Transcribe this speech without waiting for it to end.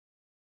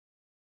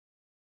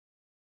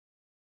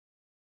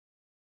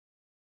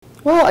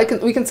Well,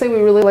 we can say we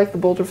really like the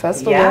Boulder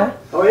Festival. Yeah.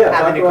 Oh yeah,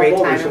 Having a great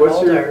time in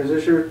Boulder. Is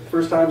this your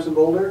first time in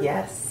Boulder?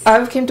 Yes.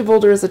 I came to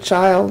Boulder as a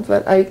child,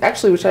 but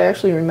which I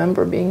actually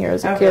remember being here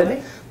as a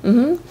kid.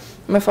 Really?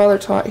 My father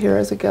taught here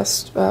as a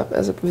guest,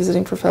 as a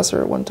visiting professor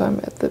at one time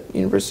at the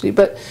university.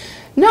 But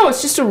no,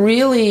 it's just a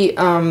really,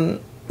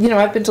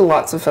 I've been to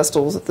lots of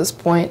festivals at this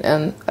point,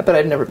 but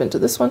I've never been to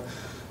this one.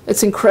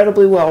 It's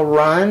incredibly well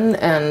run,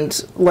 and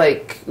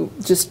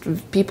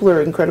just people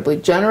are incredibly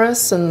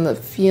generous, and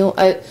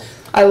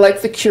I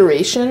like the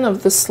curation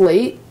of the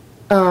slate.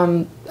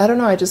 I don't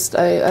know.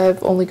 I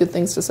have only good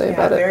things to say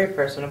about it. Very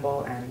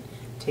personable and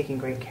taking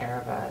great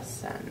care of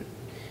us,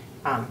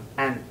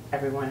 and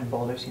everyone in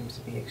Boulder seems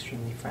to be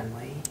extremely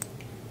friendly.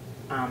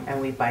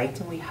 And we biked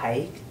and we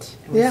hiked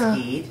and we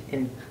skied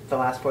in the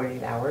last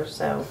 48 hours.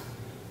 So,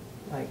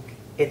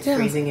 it's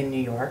freezing in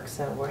New York,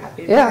 so we're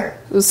happy to be here.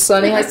 It was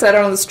sunny. I sat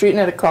out on the street and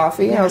had a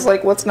coffee. And I was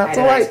like, "What's not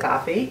to like?" Nice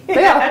coffee.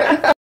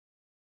 Yeah.